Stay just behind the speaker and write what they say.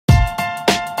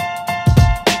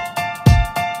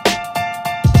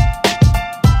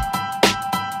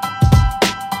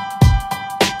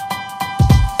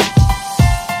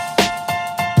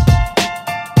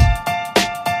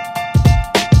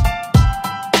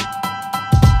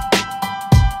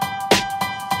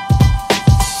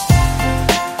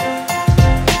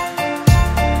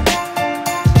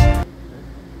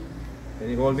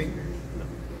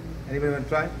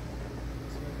try?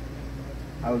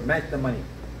 I will match the money.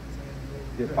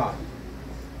 Your part.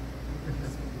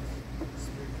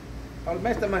 I'll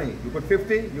match the money. You put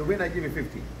 50, you win, I give you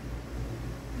 50.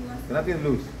 So nothing to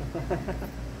lose.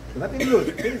 So nothing to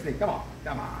lose. Seriously, come on,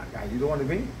 guys. You don't want to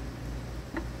win?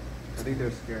 I think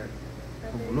they're scared.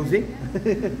 Losing?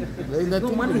 There's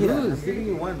no money here. I'm giving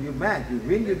you one, you match, you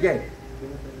win, you get.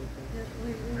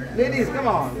 Ladies, come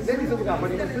on. Ladies, bring your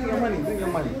money, bring your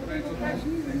money.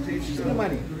 Bring your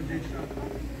money.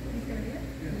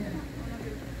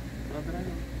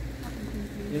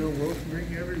 You know, we'll bring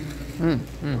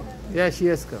everyone. Yeah, she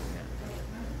has come.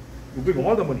 You bring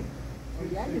all the money.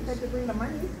 Yeah, you said to bring the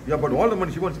money. Yeah, but all the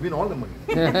money, she wants to win all the money.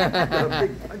 Got a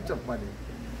big bunch of money.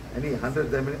 Any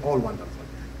 100, all one.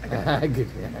 Good.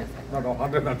 Not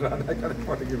 100, I can't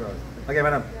afford to give out. Okay,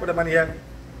 madam, put the money here.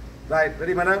 Right,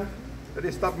 ready, madam?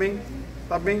 Ready, stop me.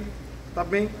 Stop me. Stop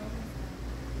me.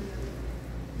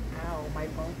 Ow, my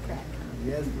bone crack.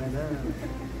 Yes, madam.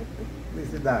 Please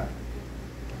sit down.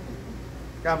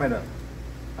 Come, madam.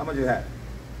 How much you have?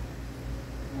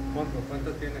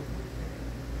 ¿Cuánto tiene?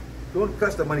 Don't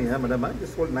crush the money, madam.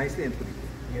 Just hold nicely and put it.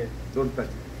 Yes. Don't crush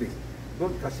it, please.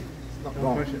 Don't crush it. It's not Don't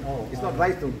wrong. crush it. Oh, it's not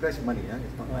right to crush money.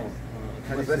 It's not nice.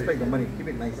 You must respect the money. Keep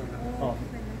it nice. Oh.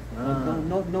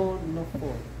 No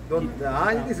fault. Don't.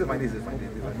 This is fine. This is fine.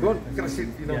 Don't crush it.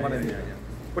 You know what I mean?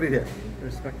 Put it here.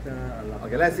 Respect Allah.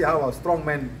 Okay. Let's see how a strong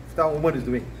woman is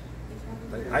doing.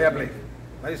 Higher place.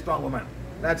 Very strong woman.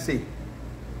 Let's see.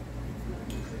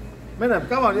 Madam,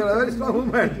 come on. You're a very strong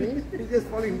woman. She's just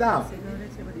falling down.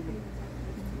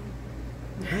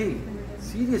 Hey,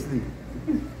 seriously.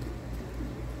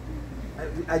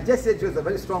 I just said she was a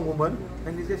very strong woman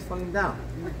and she's just falling down.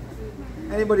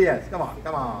 Anybody else? Come on.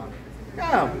 Come.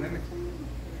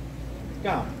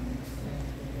 Come.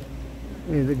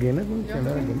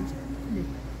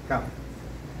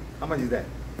 How much is that?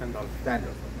 $10.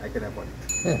 I can afford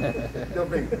it. Don't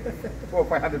bring $400 or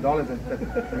 $500 and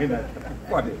win that.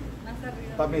 What?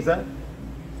 Stop me, sir.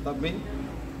 Stop me.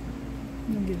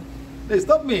 Hey,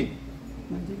 stop me.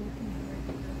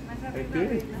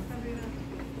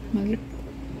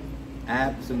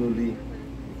 Absolutely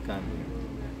can't.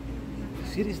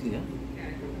 Seriously, huh?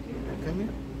 Come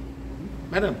here.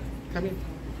 Madam, come here.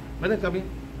 Madam, come here.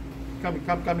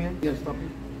 Come here. Here, stop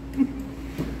it.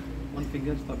 One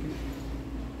finger, stop it.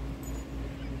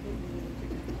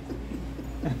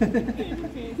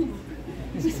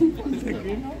 It's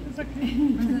okay.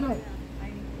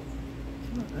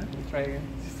 Try again.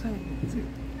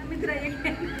 Let me try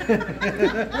again.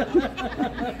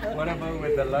 What about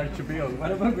with the large bill?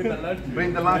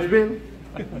 Bring the large bill.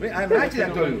 I match it, I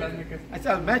told you. I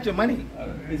said I'll match your money.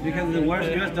 It's because the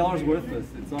US dollar is worthless.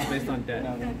 It's all based on debt.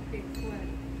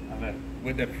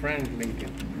 With the franc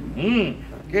linking.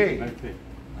 Okay.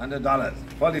 $100.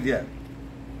 Hold it here.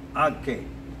 Okay.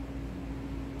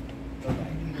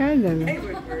 No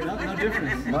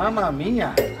difference. Mamma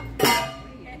mia.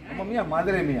 Mamma mia,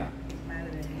 madre mia.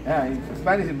 Yeah, in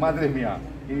Spanish is madre mia.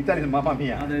 In Italian is mamma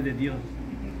mia. Madre de Dios.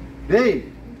 Hey,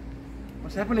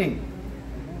 what's happening?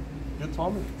 You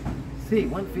told me. See,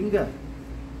 one finger.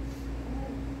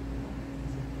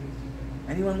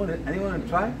 Anyone want to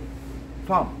try?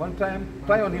 Tom, one time,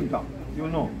 try on him, Tom. You'll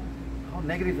know how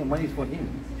negative the money is for him.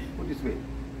 Put this way.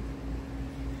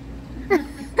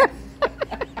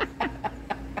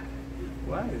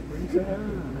 Why?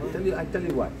 I tell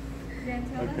you what.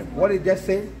 Okay. What did it just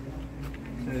say?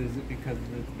 So is it because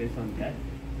it's based on debt?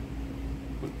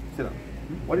 Sit down.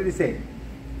 What did he say?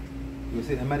 You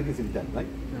say America's in debt, right?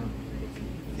 No.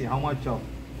 See how much of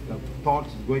the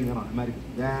thoughts is going on America's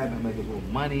debt, America's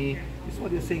own money. This is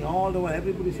what you're saying all the while.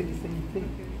 Everybody's saying the same thing.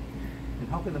 And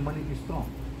how can the money be strong?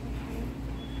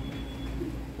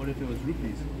 What if it was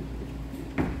rupees?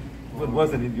 What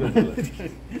was it in your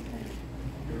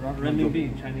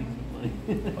Renminbi, Chinese money.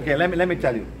 Okay, let me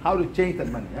tell you how to change that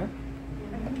money. Huh?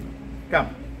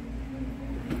 Come.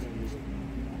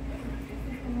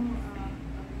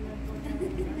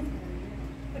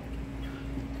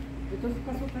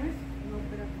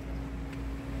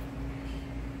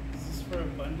 Is this for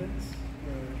abundance?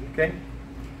 Okay.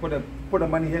 Put the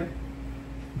money here.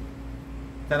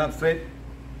 Stand up straight.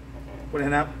 Put your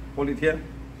hand up. Hold it here.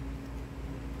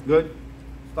 Good.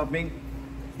 Stop me.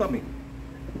 Stop me.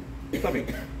 Stop me. A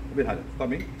bit harder. Stop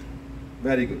me.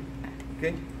 Very good.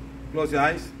 Okay. Close your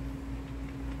eyes.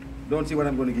 Don't see what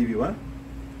I'm going to give you, huh?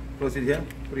 Close it here.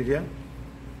 Put it here.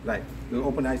 Right. You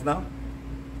open eyes now.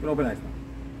 You open eyes now.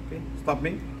 Okay. Stop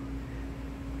me.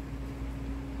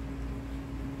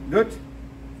 Good.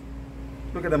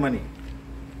 Look at the money.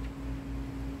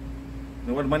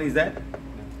 Know what money is that?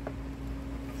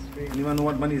 Anyone know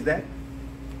what money is that?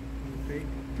 fake.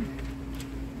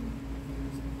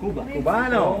 Cuba.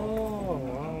 Cubano. Oh,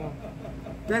 wow.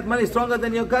 That money is stronger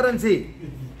than your currency.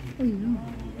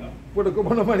 Put a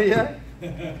Cubano money here.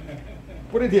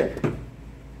 Put it here.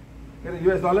 Get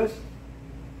the US dollars.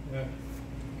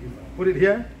 Put it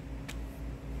here.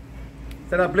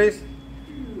 Set up, please.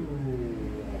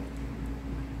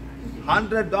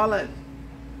 $100.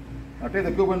 Now take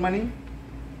the Cuban money.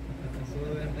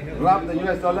 Rub the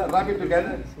US dollar. Rub it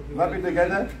together. Rub it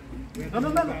together.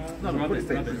 No. Put it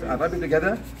straight. Rub it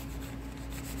together.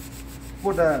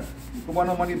 Put the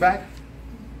Cubano money back.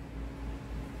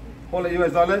 Hold the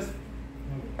US dollars.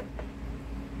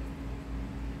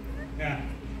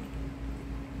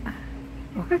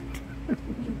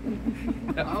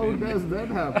 How does that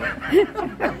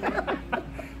happen?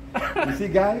 You see,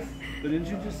 guys? But didn't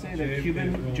you just say that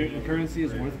Cuban currency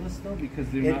is worthless though because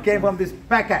they're not? It came from this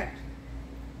packet.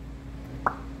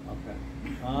 Okay.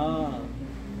 Ah.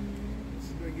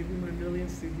 Should I give you my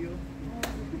millions to heal?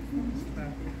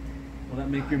 Will that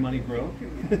make your money grow?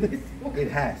 It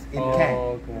has. It Oh, can.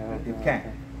 okay, It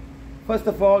can. First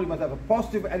of all, you must have a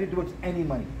positive attitude towards any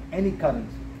money, any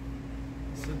currency.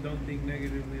 So don't think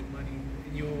negatively of money,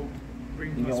 and you'll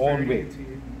bring In your own prosperity way. to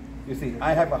you. You see,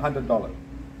 I have $100.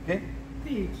 Okay?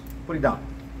 Put it down.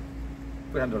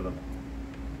 Put $100.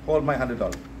 Hold my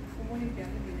 $100.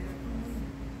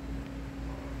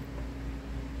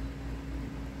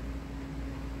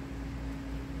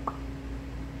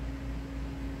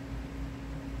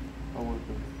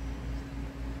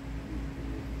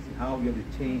 See how we have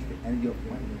to change the energy of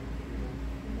money.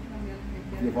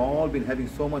 We've all been having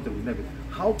so much of it.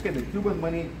 How can the Cuban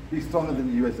money be stronger than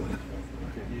the US dollar?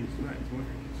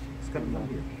 It's coming down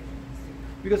here.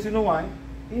 Because you know why?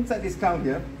 Inside this count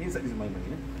here, inside this is my money.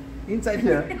 Inside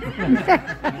here,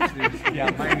 Yeah,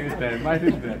 mine is there. Mine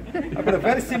is there. I've got a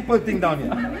very simple thing down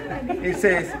here. It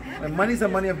says, my money is the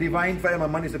money of divine fire, my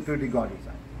money is the purity God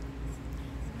inside.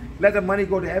 Let the money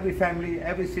go to every family,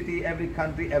 every city, every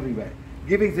country, everywhere.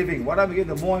 Giving. What I'm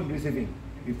giving, the more I'm receiving.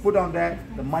 We put on that,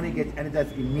 the money gets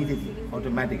energized immediately,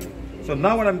 automatically. So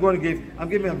now what I'm going to give, I'm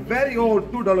giving a very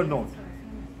old $2 note.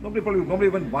 Nobody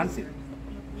even wants it.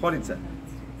 Hold it, sir.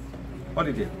 Hold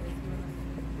it here.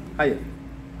 Higher.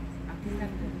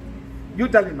 You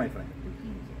tell me, my friend,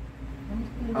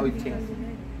 how it changed.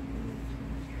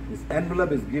 This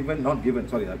envelope is given, not given,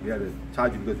 sorry, we have to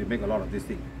charge you because we make a lot of this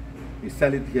thing. We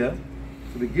sell it here.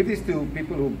 So we give this to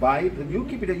people who buy it, and you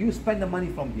keep it, you spend the money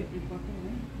from here.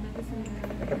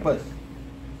 Like a purse.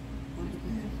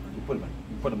 You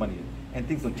put the money in, and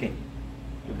things will change.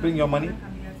 You bring your money.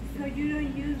 So you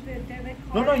don't use the debit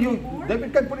card No, you anymore?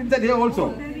 debit card put inside here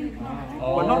also. Debit card.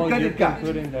 But not credit card.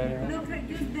 Put in there. No,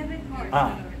 use debit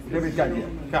card. Debit card here.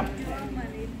 Come.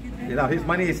 Money, Okay, now his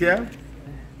money is here.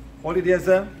 Hold it here,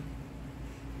 sir.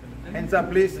 Hands up,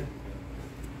 please. You're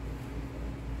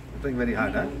trying very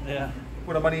hard, huh? Yeah.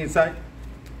 Put the money inside.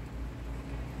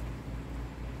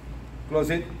 Close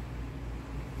it.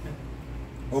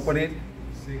 Open it.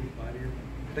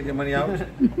 Take your money out.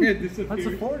 What's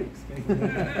the 40?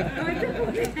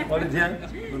 Hold it here.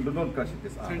 Don't crush it.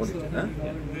 Just hold it. Huh?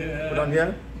 Put on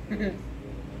here.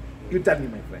 You tell me,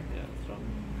 my friend. Yeah, strong.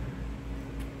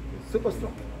 Super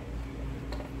strong.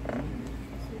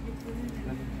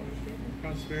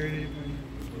 Prosperity.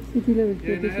 Yeah,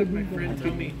 and I had my friend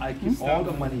tell me, I keep all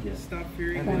the money here. stop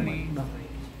fearing money,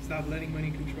 stop letting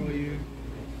money control you.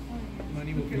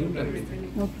 Money will control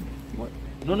everything.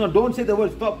 No, don't say the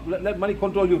word stop, let money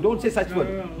control you. Don't say such No, word.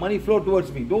 no. Money flow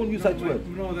towards me. Don't use such words.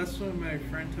 No, that's what my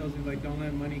friend tells me. Like, don't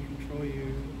let money control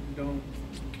you. Don't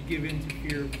give in to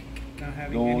fear of not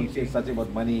having Don't anything. say such about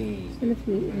money.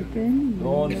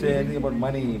 Don't say anything about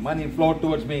money. Money flow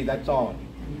towards me, that's all.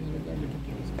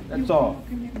 That's all.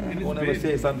 Don't ever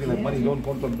say something like money don't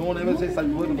control. Don't ever say such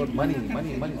word about money.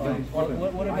 Money is very important.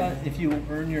 What about if you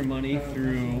earn your money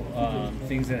through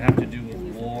things that have to do with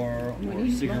war or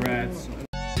cigarettes?